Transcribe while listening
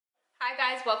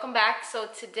Hi guys, welcome back. So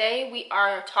today we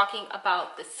are talking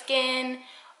about the skin,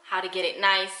 how to get it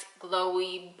nice,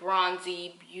 glowy,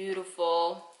 bronzy,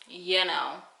 beautiful, you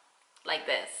know, like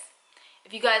this.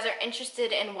 If you guys are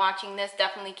interested in watching this,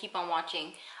 definitely keep on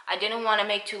watching. I didn't want to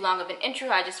make too long of an intro.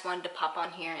 I just wanted to pop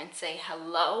on here and say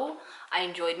hello. I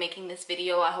enjoyed making this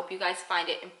video. I hope you guys find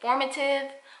it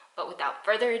informative. But without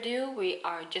further ado, we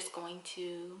are just going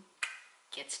to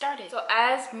get started. So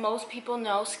as most people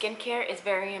know, skincare is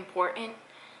very important,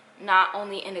 not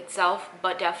only in itself,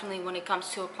 but definitely when it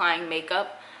comes to applying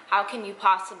makeup. How can you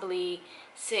possibly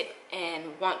sit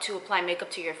and want to apply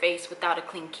makeup to your face without a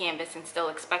clean canvas and still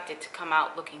expect it to come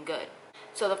out looking good?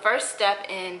 So the first step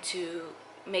into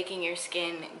making your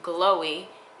skin glowy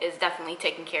is definitely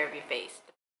taking care of your face.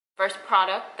 The first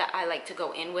product that I like to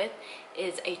go in with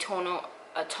is a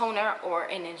toner or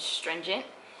an astringent.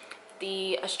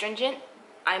 The astringent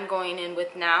I'm going in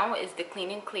with now is the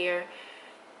Clean and Clear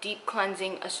Deep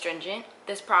Cleansing Astringent.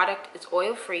 This product is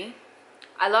oil-free.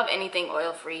 I love anything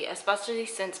oil-free, especially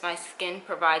since my skin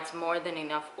provides more than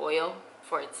enough oil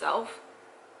for itself.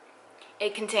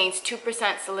 It contains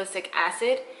 2% salicylic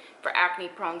acid for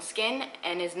acne-prone skin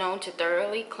and is known to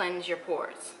thoroughly cleanse your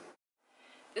pores.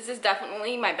 This is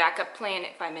definitely my backup plan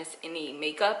if I miss any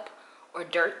makeup or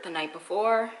dirt the night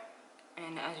before.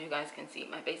 And as you guys can see,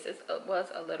 my face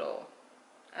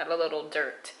had a little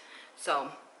dirt, so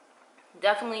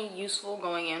definitely useful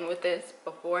going in with this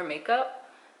before makeup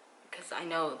because I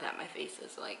know that my face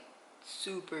is like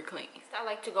super clean. I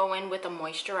like to go in with a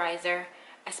moisturizer,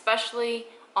 especially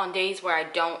on days where I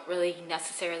don't really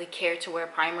necessarily care to wear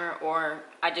primer or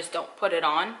I just don't put it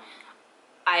on.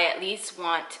 I at least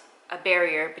want a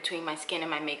barrier between my skin and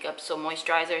my makeup, so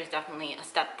moisturizer is definitely a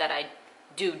step that I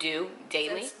do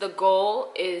daily. Since the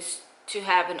goal is to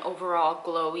have an overall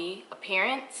glowy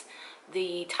appearance,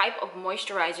 the type of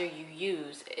moisturizer you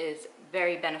use is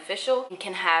very beneficial and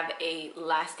can have a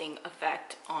lasting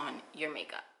effect on your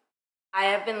makeup. I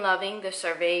have been loving the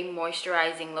CeraVe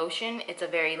Moisturizing Lotion. It's a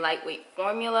very lightweight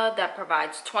formula that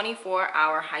provides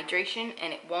 24-hour hydration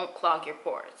and it won't clog your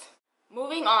pores.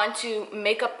 Moving on to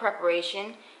makeup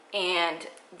preparation and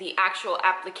the actual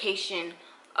application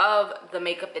of the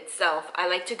makeup itself, I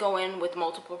like to go in with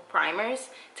multiple primers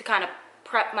to kind of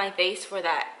prep my face for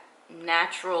that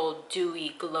natural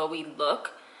dewy glowy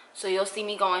look. So you'll see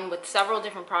me go in with several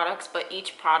different products, but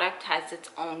each product has its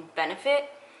own benefit,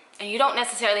 and you don't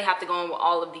necessarily have to go in with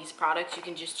all of these products. You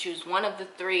can just choose one of the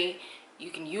three. You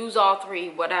can use all three,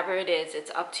 whatever it is,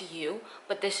 it's up to you,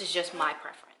 but this is just my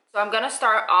preference. So I'm gonna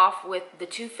start off with the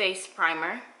Too Faced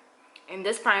primer, and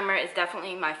this primer is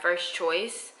definitely my first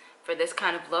choice for this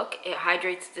kind of look. It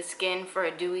hydrates the skin for a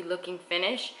dewy looking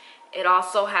finish. It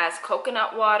also has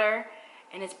coconut water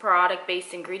and its probiotic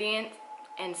based ingredients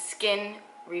and skin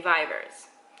revivers.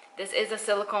 This is a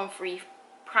silicone free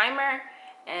primer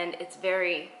and it's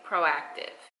very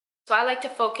proactive. So I like to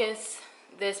focus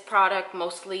this product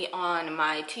mostly on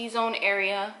my T-zone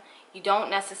area. You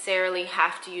don't necessarily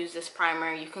have to use this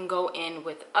primer. You can go in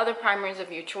with other primers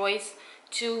of your choice.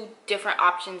 Two different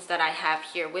options that I have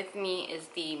here with me is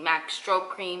the MAC Stroke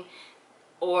Cream,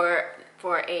 or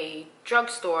for a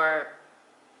drugstore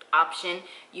option,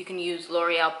 you can use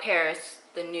L'Oreal Paris,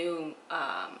 the new,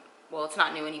 well, it's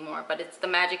not new anymore, but it's the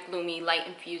Magic Lumi Light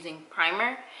Infusing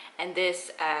Primer, and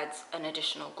this adds an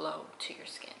additional glow to your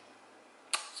skin.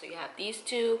 So you have these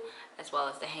two, as well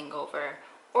as the Hangover,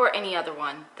 or any other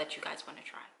one that you guys want to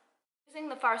try. Using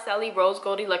the Farsali Rose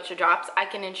Gold Elixir Drops, I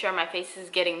can ensure my face is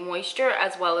getting moisture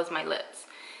as well as my lips.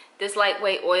 This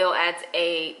lightweight oil adds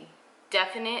a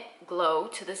definite glow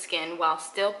to the skin while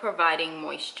still providing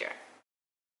moisture.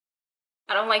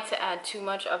 I don't like to add too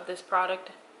much of this product,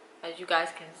 as you guys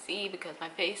can see, because my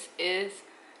face is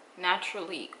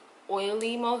naturally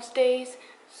oily most days,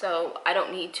 so I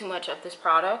don't need too much of this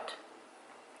product,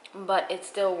 but it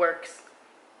still works,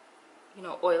 you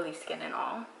know, oily skin and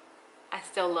all. I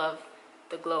still love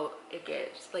the glow it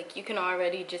gives. Like, you can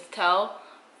already just tell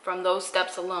from those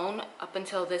steps alone up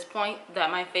until this point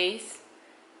that my face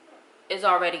is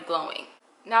already glowing.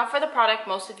 Now for the product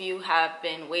most of you have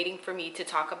been waiting for me to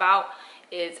talk about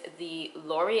is the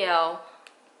L'Oreal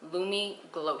Lumi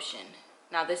Glowtion.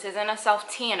 Now this isn't a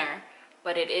self tanner,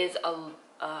 but it is an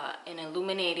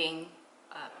illuminating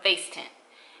face tint,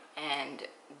 and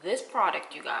this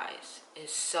product, you guys,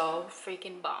 is so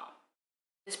freaking bomb.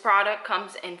 This product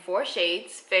comes in 4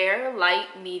 shades: fair,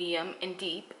 light, medium, and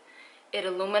deep. It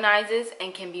illuminizes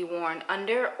and can be worn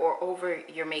under or over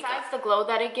your makeup. Besides the glow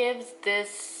that it gives,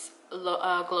 this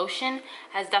Glowtion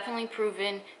has definitely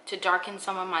proven to darken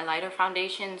some of my lighter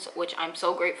foundations, which I'm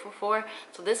so grateful for.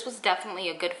 So this was definitely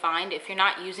a good find. If you're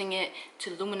not using it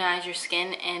to luminize your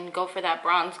skin and go for that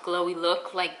bronze glowy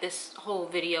look like this whole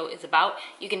video is about,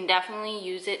 you can definitely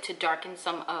use it to darken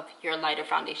some of your lighter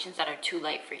foundations that are too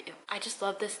light for you. I just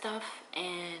love this stuff,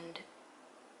 and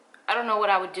I don't know what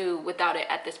I would do without it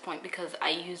at this point because I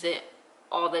use it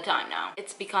all the time now.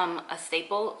 It's become a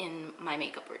staple in my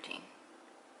makeup routine,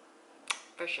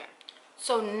 for sure.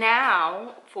 So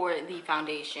now for the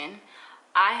foundation,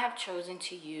 I have chosen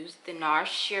to use the Nars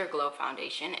Sheer Glow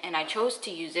foundation, and I chose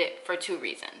to use it for two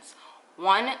reasons.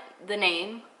 One, the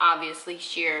name, obviously,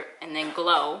 sheer and then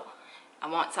glow. I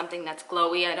want something that's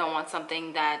glowy. I don't want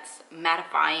something that's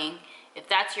mattifying. If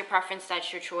that's your preference,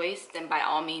 that's your choice, then by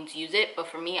all means use it. But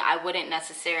for me, I wouldn't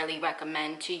necessarily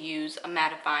recommend to use a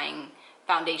mattifying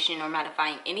foundation or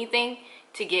mattifying anything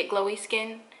to get glowy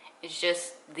skin. It's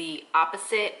just the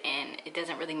opposite, and it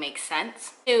doesn't really make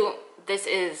sense. Two, this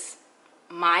is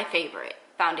my favorite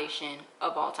foundation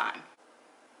of all time.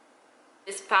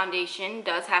 This foundation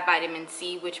does have vitamin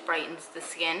C, which brightens the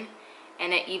skin,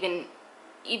 and it even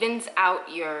evens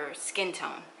out your skin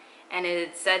tone. And it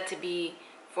is said to be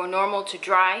for normal to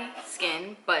dry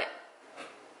skin, but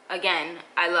again,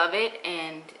 I love it,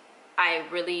 and I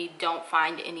really don't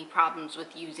find any problems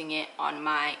with using it on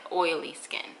my oily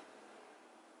skin.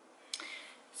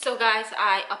 So guys,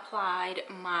 I applied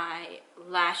my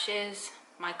lashes,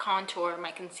 my contour,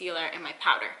 my concealer, and my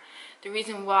powder. The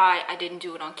reason why I didn't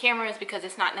do it on camera is because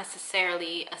it's not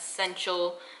necessarily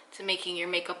essential to making your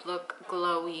makeup look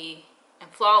glowy and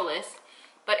flawless.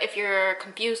 But if you're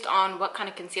confused on what kind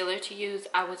of concealer to use,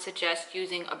 I would suggest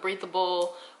using a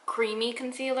breathable creamy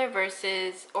concealer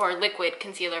versus, or liquid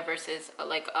concealer versus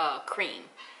like a cream.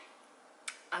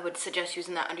 I would suggest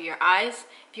using that under your eyes.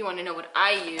 If you want to know what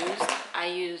I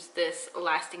used this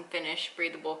Lasting Finish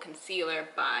Breathable Concealer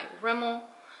by Rimmel.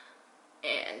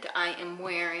 And I am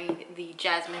wearing the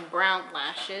Jasmine Brown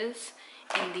lashes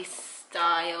in the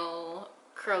style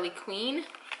Curly Queen.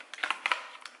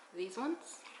 These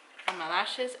ones are my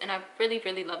lashes, and I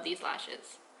really love these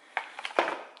lashes.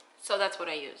 So that's what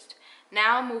I used.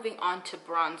 Now moving on to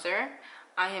bronzer,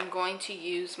 I am going to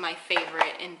use my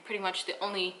favorite and pretty much the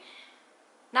only,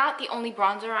 not the only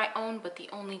bronzer I own, but the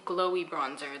only glowy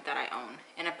bronzer that I own.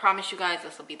 And I promise you guys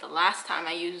this will be the last time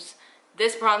I use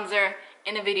this bronzer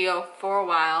in a video for a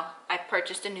while. I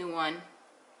purchased a new one.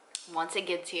 Once it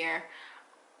gets here,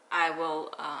 I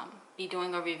will be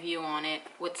doing a review on it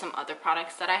with some other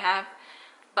products that I have.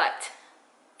 But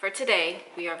for today,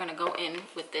 we are going to go in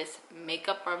with this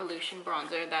Makeup Revolution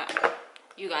bronzer that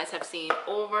you guys have seen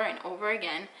over and over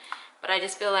again. But I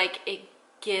just feel like it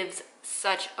gives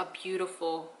such a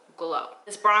beautiful glow.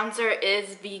 This bronzer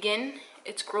is vegan,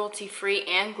 it's cruelty-free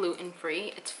and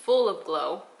gluten-free, it's full of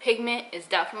glow. Pigment is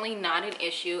definitely not an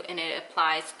issue, and it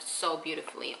applies so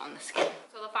beautifully on the skin.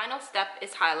 So the final step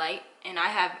is highlight, and I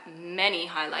have many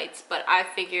highlights, but I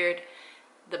figured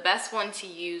the best one to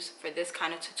use for this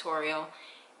kind of tutorial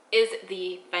is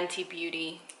the Fenty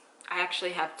Beauty. I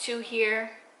actually have two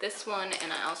here, this one,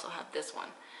 and I also have this one.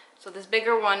 So this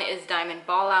bigger one is Diamond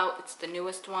Ball Out, it's the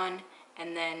newest one.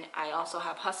 And then I also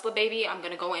have Hustla Baby. I'm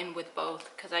going to go in with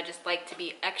both because I just like to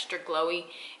be extra glowy.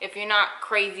 If you're not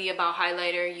crazy about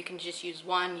highlighter, you can just use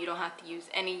one. You don't have to use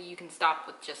any. You can stop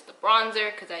with just the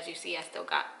bronzer because as you see, I still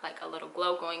got like a little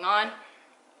glow going on.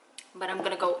 But I'm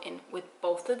going to go in with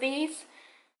both of these.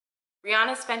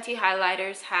 Rihanna's Fenty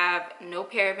highlighters have no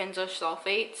parabens or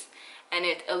sulfates, and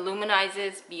it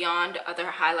illuminizes beyond other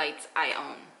highlights I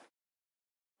own.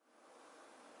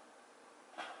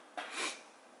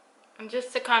 And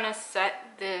just to kind of set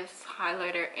this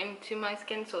highlighter into my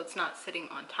skin so it's not sitting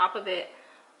on top of it,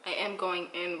 I am going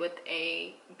in with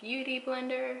a beauty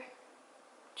blender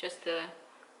just to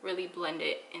really blend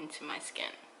it into my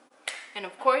skin. And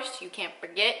of course, you can't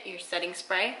forget your setting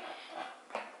spray.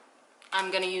 I'm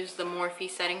going to use the Morphe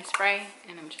setting spray,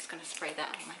 and I'm just going to spray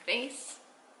that on my face.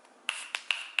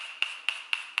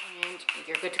 And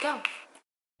you're good to go.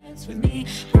 Dance with me,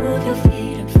 move your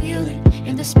feet and feel it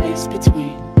in the space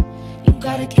between. You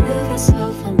gotta give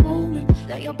yourself a moment,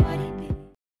 let your body be.